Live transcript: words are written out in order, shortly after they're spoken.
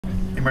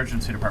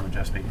Emergency department,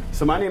 Jeff speaking.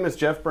 So my name is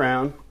Jeff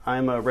Brown.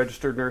 I'm a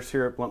registered nurse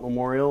here at Blount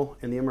Memorial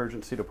in the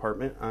emergency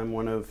department. I'm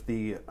one of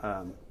the,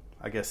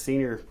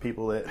 senior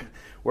people that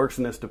works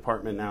in this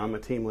department now. I'm a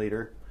team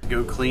leader.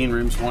 Go clean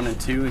rooms 1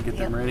 and 2 and get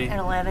them ready. And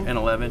 11. And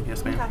 11,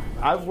 yes ma'am. Okay.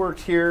 I've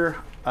worked here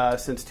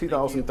since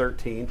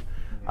 2013.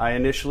 I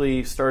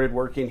initially started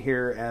working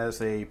here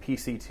as a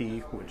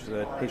PCT, which is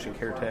a patient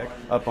care tech,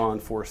 up on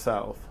 4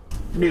 South.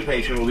 New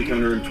patient will be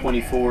coming to room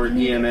 24,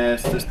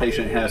 EMS. This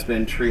patient has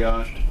been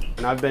triaged.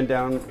 And I've been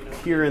down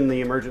here in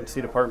the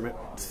emergency department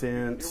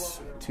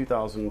since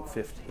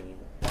 2015.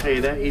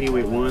 Hey, that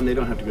 88-1, they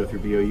don't have to go through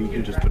BO. You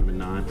can just put them in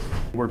 9.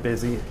 We're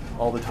busy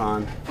all the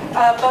time.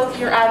 Both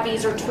your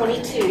IVs are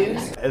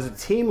 22s. As a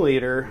team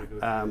leader,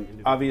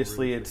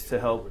 obviously it's to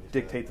help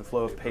dictate the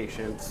flow of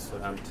patients,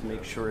 to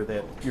make sure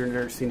that your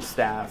nursing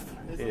staff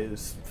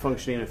is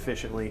functioning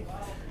efficiently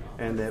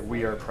and that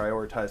we are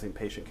prioritizing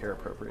patient care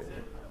appropriately.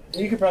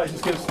 You could probably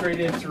just go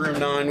straight into room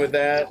 9 with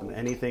that.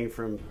 Anything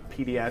from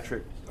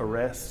pediatric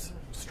arrests,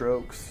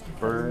 strokes,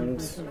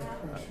 burns,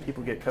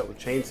 people get cut with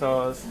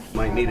chainsaws,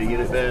 Might need a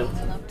unit bed.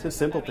 to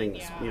simple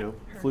things,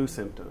 flu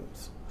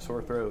symptoms,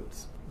 sore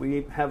throats.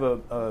 We have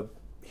a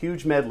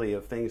huge medley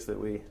of things that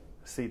we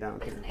see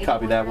down here.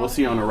 Copy that. We'll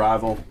see you on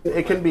arrival.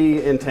 It can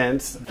be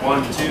intense.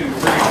 1, 2, 3.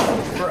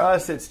 For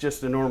us, it's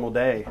just a normal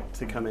day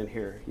to come in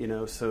here,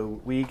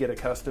 so we get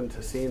accustomed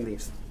to seeing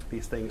these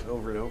things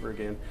over and over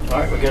again. All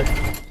right, we're good.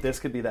 This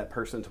could be that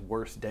person's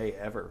worst day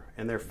ever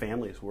and their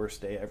family's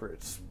worst day ever.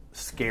 It's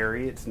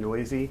scary, it's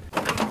noisy.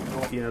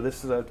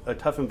 This is a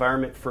tough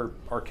environment for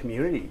our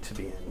community to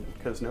be in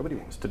because nobody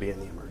wants to be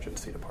in the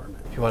emergency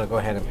department. If you want to go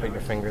ahead and put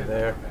your finger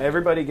there.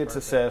 Everybody gets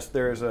assessed.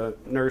 There's a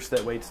nurse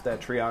that waits at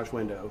that triage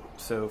window.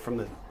 So from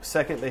the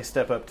second they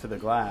step up to the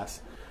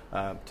glass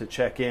to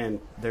check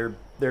in,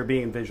 they're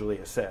being visually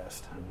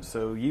assessed.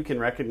 So you can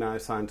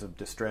recognize signs of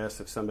distress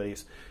if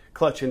somebody's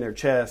clutching their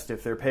chest,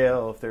 if they're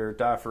pale, if they're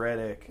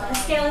diaphoretic. On a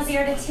scale of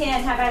 0 to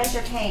 10, how bad is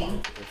your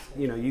pain?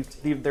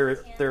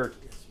 There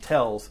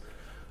tells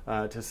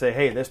to say,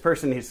 hey, this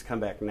person needs to come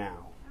back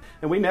now.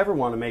 And we never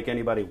want to make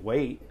anybody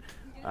wait.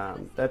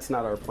 That's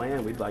not our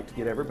plan. We'd like to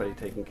get everybody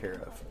taken care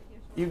of.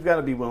 You've got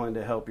to be willing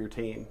to help your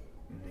team.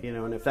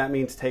 And if that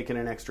means taking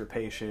an extra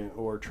patient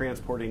or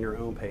transporting your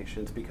own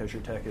patients because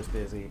your tech is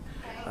busy,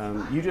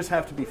 you just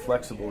have to be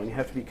flexible and you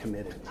have to be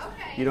committed.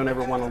 You don't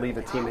ever want to leave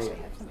a teammate,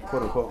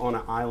 quote unquote, on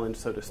an island,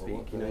 so to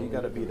speak. You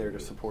got to be there to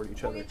support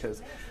each other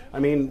because,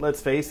 let's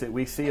face it,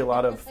 we see a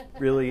lot of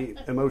really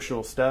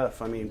emotional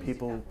stuff.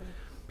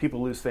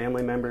 People lose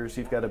family members.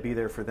 You've got to be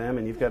there for them,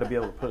 and you've got to be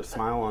able to put a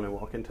smile on and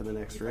walk into the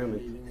next room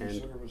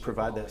and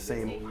provide that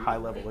same high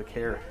level of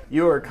care.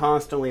 You are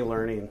constantly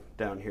learning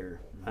down here.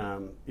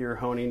 You're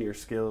honing your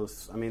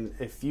skills.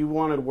 If you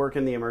wanted to work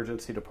in the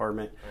emergency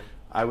department,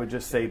 I would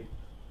just say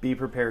be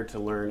prepared to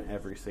learn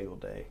every single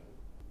day.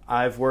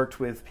 I've worked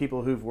with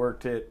people who've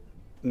worked at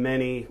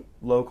many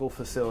local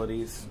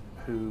facilities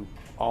who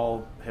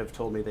all have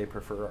told me they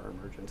prefer our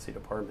emergency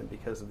department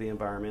because of the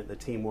environment, the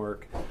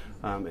teamwork,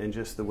 and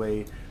just the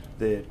way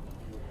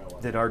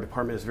that our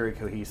department is very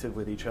cohesive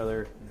with each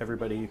other.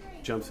 Everybody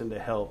jumps in to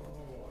help.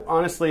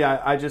 Honestly,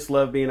 I just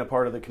love being a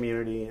part of the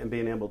community and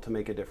being able to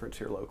make a difference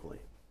here locally.